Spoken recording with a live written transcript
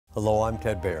Hello, I'm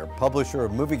Ted Baer, publisher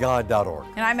of Movieguide.org.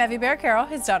 And I'm Evie Baer Carroll,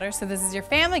 his daughter, so this is your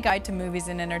family guide to movies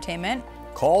and entertainment.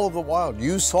 Call of the Wild.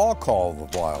 You saw Call of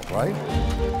the Wild, right?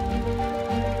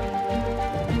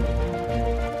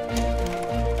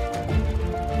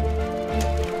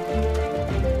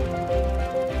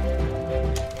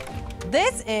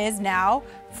 This is now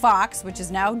Fox, which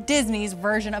is now Disney's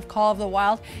version of Call of the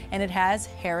Wild, and it has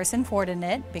Harrison Ford in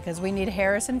it because we need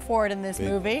Harrison Ford in this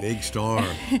movie. Big star.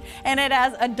 And it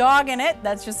has a dog in it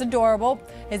that's just adorable.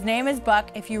 His name is Buck.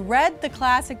 If you read the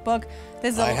classic book,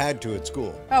 this is I had to at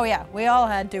school. Oh yeah, we all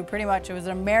had to pretty much. It was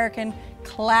an American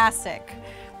classic.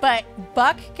 But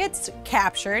Buck gets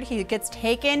captured. He gets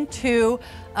taken to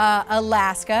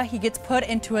Alaska. He gets put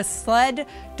into a sled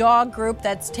dog group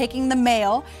that's taking the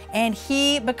mail, and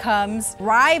he becomes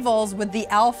rivals with the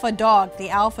alpha dog.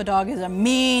 The alpha dog is a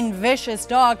mean, vicious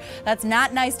dog that's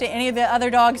not nice to any of the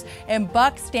other dogs, and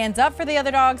Buck stands up for the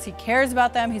other dogs. He cares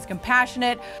about them. He's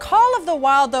compassionate. Call of the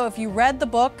Wild, though, if you read the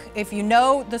book, if you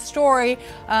know the story,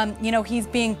 he's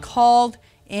being called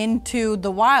into the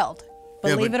wild.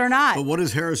 Believe it or not. But what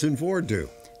does Harrison Ford do?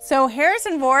 So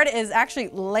Harrison Ford is actually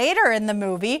later in the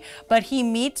movie, but he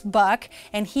meets Buck,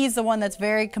 and he's the one that's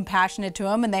very compassionate to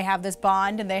him, and they have this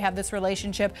bond, and they have this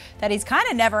relationship that he's kind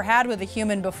of never had with a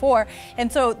human before.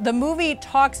 And so the movie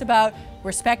talks about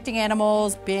respecting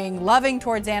animals, being loving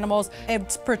towards animals.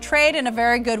 It's portrayed in a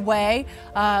very good way,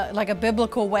 like a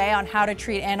biblical way on how to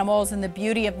treat animals and the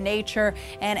beauty of nature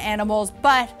and animals.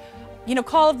 But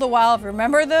Call of the Wild,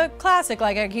 remember the classic,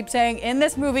 like I keep saying, in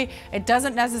this movie, it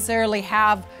doesn't necessarily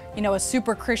have, a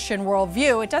super Christian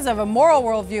worldview. It does have a moral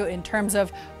worldview in terms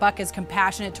of Buck is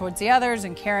compassionate towards the others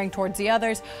and caring towards the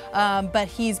others, but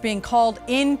he's being called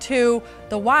into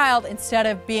the wild instead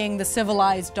of being the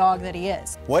civilized dog that he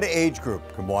is. What age group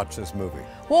can watch this movie?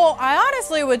 Well, I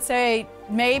honestly would say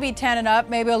maybe 10 and up,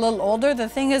 maybe a little older. The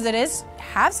thing is,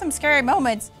 has some scary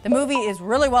moments. The movie is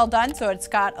really well done, so it's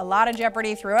got a lot of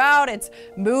jeopardy throughout. It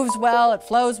moves well, it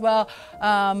flows well,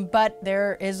 but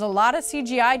there is a lot of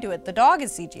CGI to it. The dog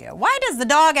is CGI. Why does the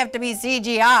dog have to be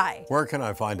CGI? Where can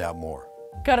I find out more?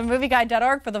 Go to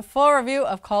Movieguide.org for the full review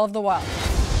of Call of the Wild.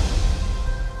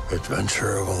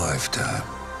 Adventure of a lifetime.